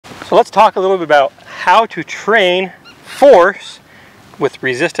So let's talk a little bit about how to train force with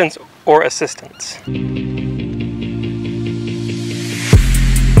resistance or assistance.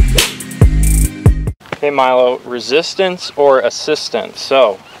 Okay, Milo, resistance or assistance?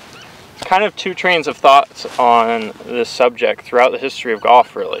 So, kind of two trains of thoughts on this subject throughout the history of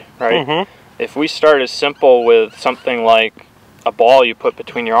golf, really, right? Mm-hmm. If we start as simple with something like a ball you put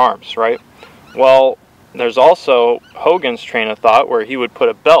between your arms, right? Well, there's also Hogan's train of thought where he would put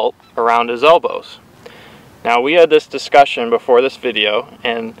a belt around his elbows. Now, we had this discussion before this video,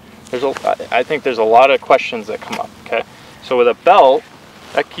 and I think there's a lot of questions that come up, okay? So with a belt,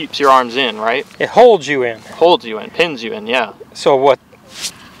 that keeps your arms in, right? It holds you in. Holds you in, pins you in, yeah. So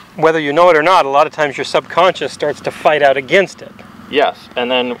whether you know it or not, a lot of times your subconscious starts to fight out against it. Yes, and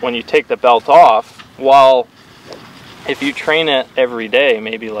then when you take the belt off, while if you train it every day,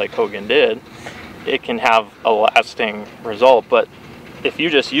 maybe like Hogan did, it can have a lasting result. But if you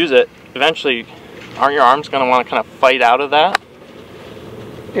just use it, eventually, aren't your arms going to want to kind of fight out of that?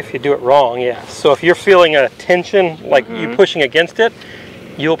 If you do it wrong, yeah. So if you're feeling a tension, like you pushing against it,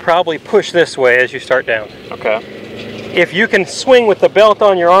 you'll probably push this way as you start down. Okay. If you can swing with the belt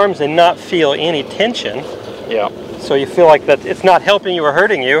on your arms and not feel any tension, yeah, so you feel like that it's not helping you or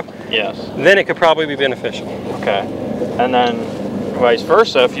hurting you, yes, then it could probably be beneficial. Okay. And then vice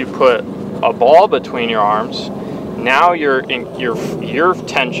versa, if you put a ball between your arms, now your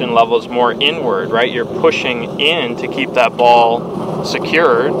tension level is more inward, right? You're pushing in to keep that ball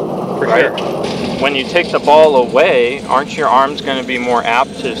secured, right? Sure. When you take the ball away, aren't your arms going to be more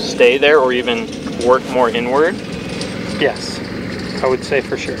apt to stay there or even work more inward? Yes, I would say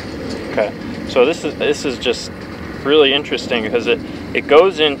for sure. Okay. So this is just really interesting because it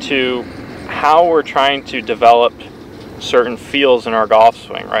goes into how we're trying to develop certain feels in our golf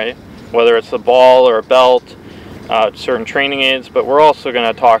swing, right? Whether it's the ball or a belt, certain training aids, but we're also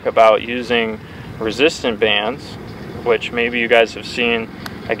going to talk about using resistant bands, which maybe you guys have seen,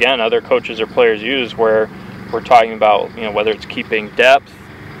 again, other coaches or players use, where we're talking about, you know, whether it's keeping depth,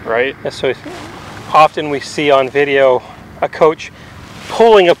 right? Yeah, so often we see on video a coach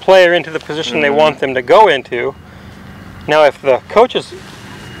pulling a player into the position they want them to go into. Now, if the coach is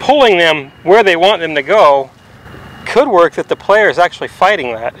pulling them where they want them to go, could work that the player is actually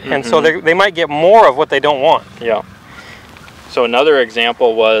fighting that, and so they might get more of what they don't want. Yeah. So another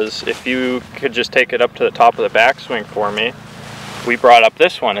example was, if you could just take it up to the top of the backswing for me, we brought up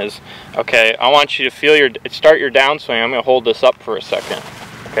this one is, okay, I want you to feel start your downswing. I'm going to hold this up for a second.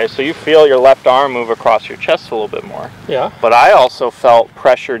 Okay, so you feel your left arm move across your chest a little bit more. Yeah. But I also felt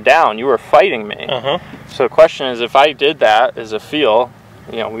pressure down. You were fighting me. So the question is, if I did that as a feel,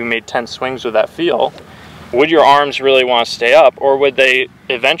 you know, we made 10 swings with that feel, would your arms really want to stay up, or would they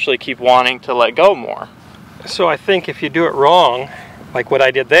eventually keep wanting to let go more? So I think if you do it wrong, like what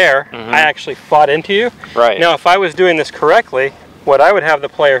I did there, I actually fought into you. Right. Now, if I was doing this correctly, what I would have the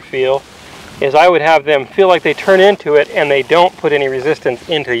player feel is I would have them feel like they turn into it and they don't put any resistance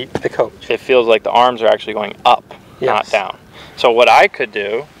into the coach. It feels like the arms are actually going up, not down. So what I could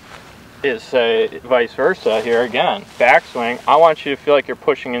do is say vice versa here again. Backswing, I want you to feel like you're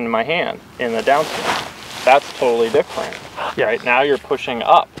pushing into my hand in the downswing. That's totally different. Right? Now you're pushing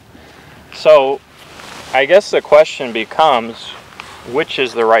up. So I guess the question becomes, which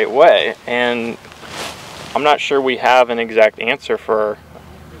is the right way? And I'm not sure we have an exact answer for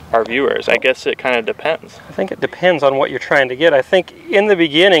our viewers. I guess it kind of depends. I think it depends on what you're trying to get. I think in the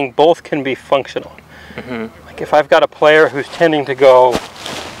beginning, both can be functional. Like if I've got a player who's tending to go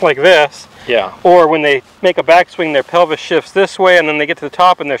like this, or when they make a backswing, their pelvis shifts this way, and then they get to the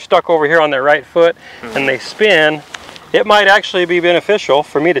top and they're stuck over here on their right foot, and they spin, it might actually be beneficial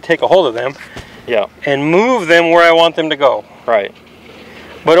for me to take a hold of them and move them where I want them to go. Right.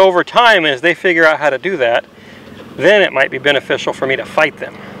 But over time, as they figure out how to do that, then it might be beneficial for me to fight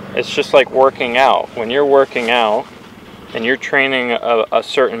them. It's just like working out. When you're working out and you're training a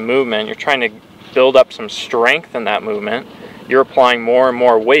certain movement, you're trying to build up some strength in that movement, you're applying more and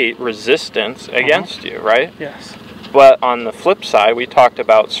more weight, resistance against you, right? Yes. But on the flip side, we talked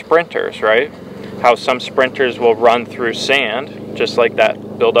about sprinters, right? How some sprinters will run through sand, just like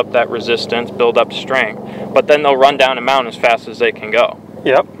that, build up that resistance, build up strength, but then they'll run down a mountain as fast as they can go.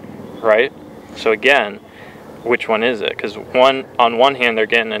 Yep. Right? So again, which one is it? Because on one hand, they're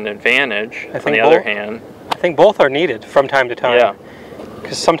getting an advantage. On the other hand, I think both are needed from time to time. Yeah.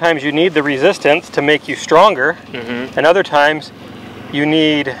 Because sometimes you need the resistance to make you stronger, and other times you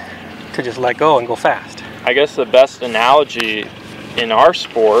need to just let go and go fast. I guess the best analogy in our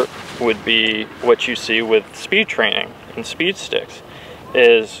sport would be what you see with speed training and speed sticks,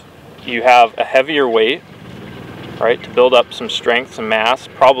 is you have a heavier weight right? To build up some strength, some mass,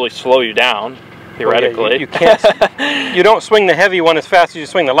 probably slow you down, theoretically. Well, yeah, you can't, you don't swing the heavy one as fast as you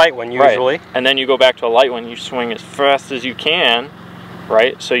swing the light one, usually. Right. And then you go back to a light one, you swing as fast as you can,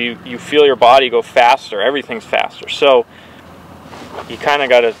 right? So you feel your body go faster, everything's faster. So you kind of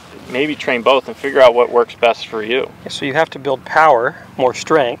got to maybe train both and figure out what works best for you. Yeah, so you have to build power, more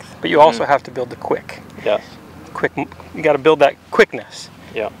strength, but you also have to build the quick. Yes. Quick, you got to build that quickness.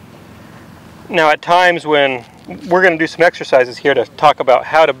 Yeah. Now at times when we're going to do some exercises here to talk about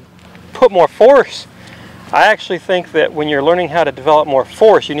how to put more force, I actually think that when you're learning how to develop more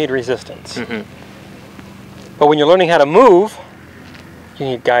force, you need resistance. But when you're learning how to move, you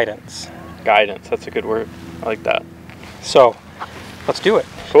need guidance. Guidance, that's a good word. I like that. So let's do it.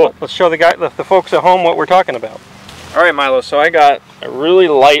 Cool. Let's show the folks at home what we're talking about. All right, Milo, so I got a really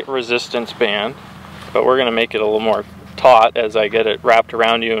light resistance band, but we're going to make it a little more taut as I get it wrapped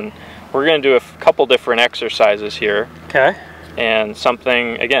around you, and we're going to do a couple different exercises here. Okay. And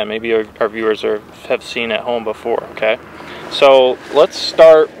something, again, maybe our viewers have seen at home before, okay? So let's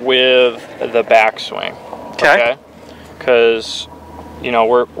start with the backswing, okay? Because, you know,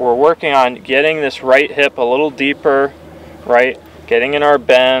 we're working on getting this right hip a little deeper, right? Getting in our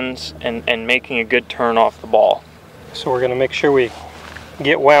bends and making a good turn off the ball. So we're going to make sure we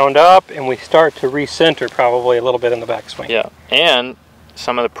get wound up and we start to recenter probably a little bit in the backswing. Yeah, and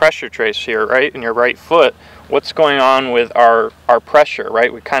some of the pressure trace here, right, in your right foot. What's going on with our pressure,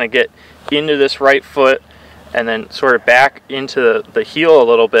 right? We kind of get into this right foot and then sort of back into the heel a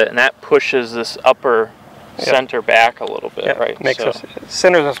little bit, and that pushes this upper center back a little bit, right?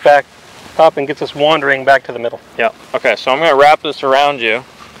 Centers us back up and gets us wandering back to the middle. Yeah. Okay, so I'm going to wrap this around you.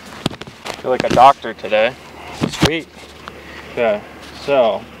 I feel like a doctor today. Sweet. Okay,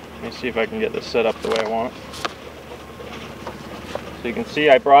 so let me see if I can get this set up the way I want. So you can see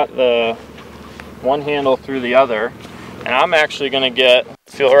I brought the one handle through the other, and I'm actually going to get,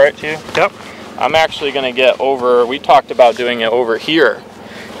 feel all right to you? Yep. I'm actually going to get over, we talked about doing it over here,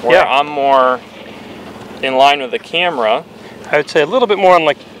 where I'm more in line with the camera. I would say a little bit more on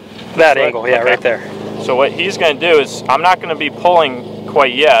like that angle, right there. So what he's going to do is, I'm not going to be pulling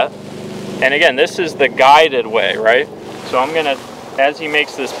quite yet, and again, this is the guided way, right? So I'm going to, as he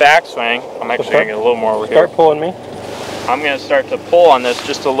makes this backswing, I'm actually going to get a little more over here. Start pulling me. I'm going to start to pull on this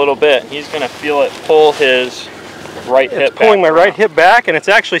just a little bit. He's going to feel it pull his right hip back. It's pulling my right hip back, and it's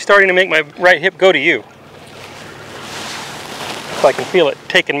actually starting to make my right hip go to you. So I can feel it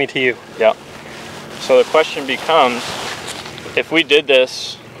taking me to you. Yeah. So the question becomes, if we did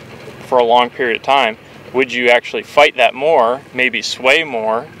this for a long period of time, would you actually fight that more, maybe sway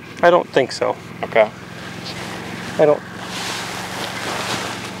more? I don't think so. Okay. I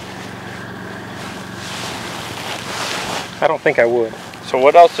don't think I would. So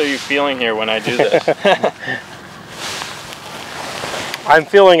what else are you feeling here when I do this? I'm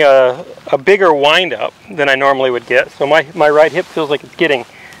feeling a bigger wind up than I normally would get. So my right hip feels like it's getting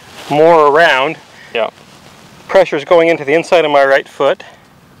more around. Yeah. Pressure's going into the inside of my right foot.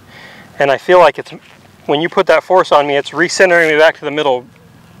 And I feel like it's, when you put that force on me, it's recentering me back to the middle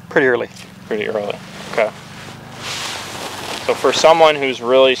pretty early. Pretty early. Okay. So for someone who's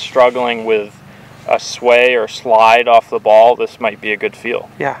really struggling with a sway or slide off the ball, this might be a good feel.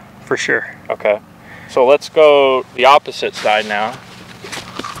 Yeah, for sure. Okay. So let's go the opposite side now.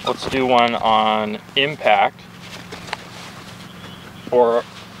 Let's do one on impact, or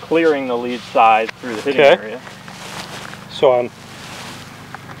clearing the lead side through the hitting area. So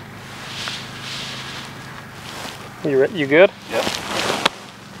you good? Yep.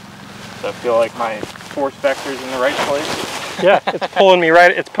 Does that feel like my force vector's in the right place? Yeah, it's pulling me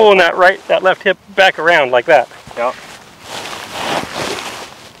right. It's pulling that left hip back around like that. Yep.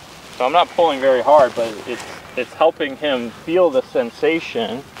 So I'm not pulling very hard, but it's helping him feel the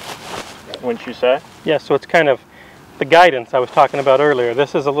sensation. Wouldn't you say? Yeah. So it's kind of the guidance I was talking about earlier.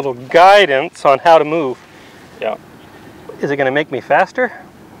 This is a little guidance on how to move. Yeah. Is it going to make me faster?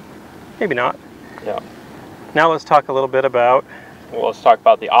 Maybe not. Yeah. Now let's talk a little bit about. Well, let's talk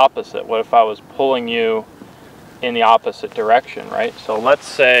about the opposite. What if I was pulling you in the opposite direction, right? So let's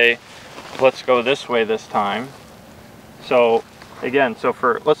say, let's go this way this time. So again,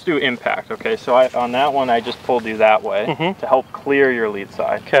 let's do impact, okay? So on that one, I just pulled you that way to help clear your lead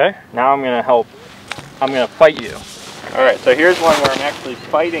side. Okay. Now I'm gonna fight you. All right, so here's one where I'm actually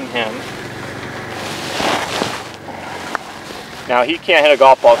fighting him. Now he can't hit a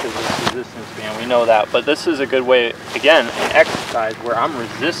golf ball because of his resistance band, we know that, but this is a good way, again, an exercise where I'm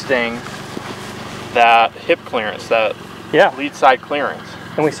resisting that hip clearance, that lead side clearance.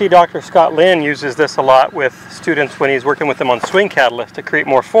 And we see Dr. Scott Lynn uses this a lot with students when he's working with them on swing catalyst to create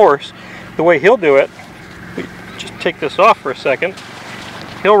more force. The way he'll do it, we just take this off for a second.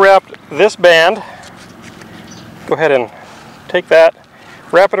 He'll wrap this band. Go ahead and take that,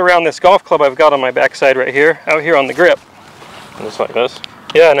 wrap it around this golf club I've got on my backside right here, out here on the grip. Just like this?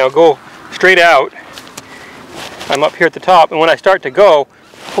 Yeah, now go straight out. I'm up here at the top, and when I start to go,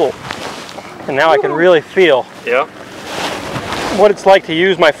 pull. And now I can really feel what it's like to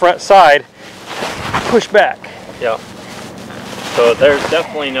use my front side, push back. Yeah. So there's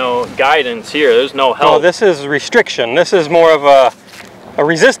definitely no guidance here. There's no help. No, this is restriction. This is more of a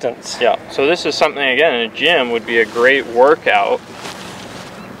resistance. Yeah. So this is something, again, in a gym would be a great workout.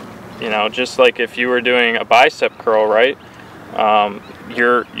 You know, just like if you were doing a bicep curl, right?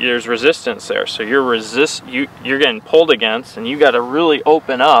 There's resistance there. So you're getting pulled against, and you got to really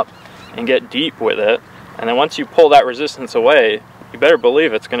open up and get deep with it. And then once you pull that resistance away, you better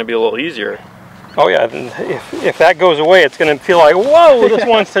believe it's going to be a little easier. Oh yeah, if that goes away, it's going to feel like, whoa, this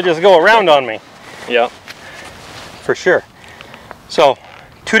wants to just go around on me. Yeah. For sure. So,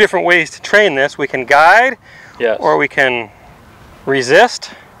 two different ways to train this. We can guide, or we can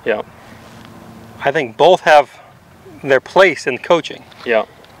resist. Yeah. I think both have their place in coaching. Yeah.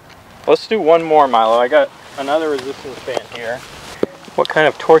 Let's do one more, Milo. I got another resistance band here. What kind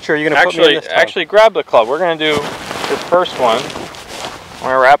of torture are you going to put me in this time? Actually, grab the club. We're going to do this first one. I'm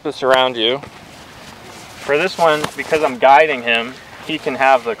going to wrap this around you. For this one, because I'm guiding him, he can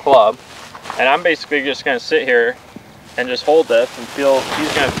have the club. And I'm basically just going to sit here and just hold this and feel,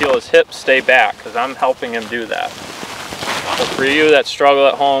 he's going to feel his hips stay back because I'm helping him do that. So for you that struggle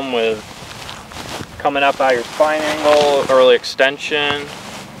at home with coming up out your spine angle, early extension,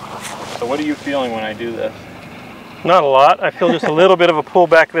 so what are you feeling when I do this? Not a lot. I feel just a little bit of a pull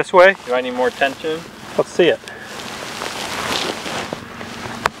back this way. Do I need more tension? Let's see it.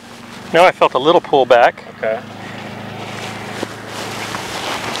 Now I felt a little pull back. Okay.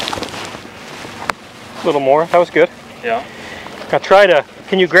 A little more. That was good. Yeah. Now try to,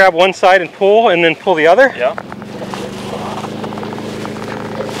 can you grab one side and pull then pull the other? Yeah.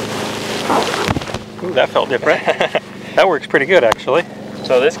 Ooh, that felt different. That works pretty good actually.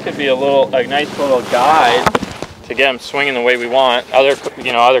 So this could be a nice little guide to get him swinging the way we want. Other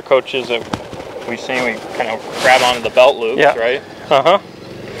coaches that we've seen, we kind of grab onto the belt loops, right? Uh-huh.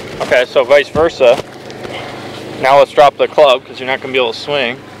 Okay, so vice versa. Now let's drop the club because you're not going to be able to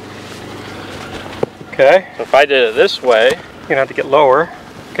swing. Okay. So if I did it this way, you're going to have to get lower.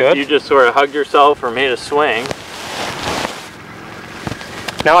 Good. You just sort of hugged yourself or made a swing.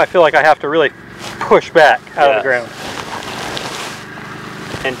 Now I feel like I have to really push back out of the ground.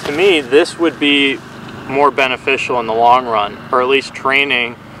 And to me, this would be more beneficial in the long run, or at least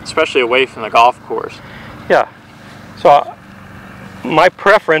training, especially away from the golf course. Yeah. So my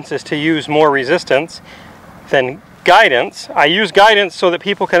preference is to use more resistance than guidance. I use guidance so that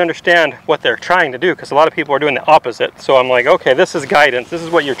people can understand what they're trying to do, because a lot of people are doing the opposite. So I'm like, okay, this is guidance. This is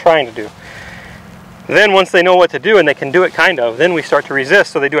what you're trying to do. Then once they know what to do and they can do it kind of, then we start to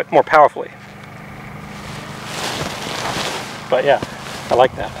resist so they do it more powerfully. But yeah, I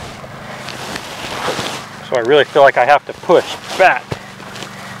like that. So I really feel like I have to push back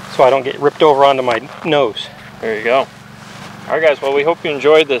so I don't get ripped over onto my nose. There you go. Alright guys, well we hope you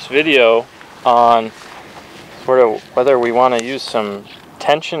enjoyed this video on sort of whether we want to use some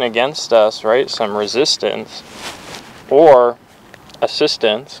tension against us, right? Some resistance or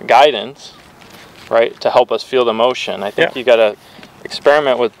assistance, guidance, right? To help us feel the motion. I think you got to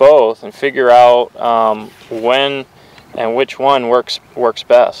experiment with both and figure out when and which one works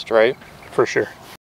best, right? For sure.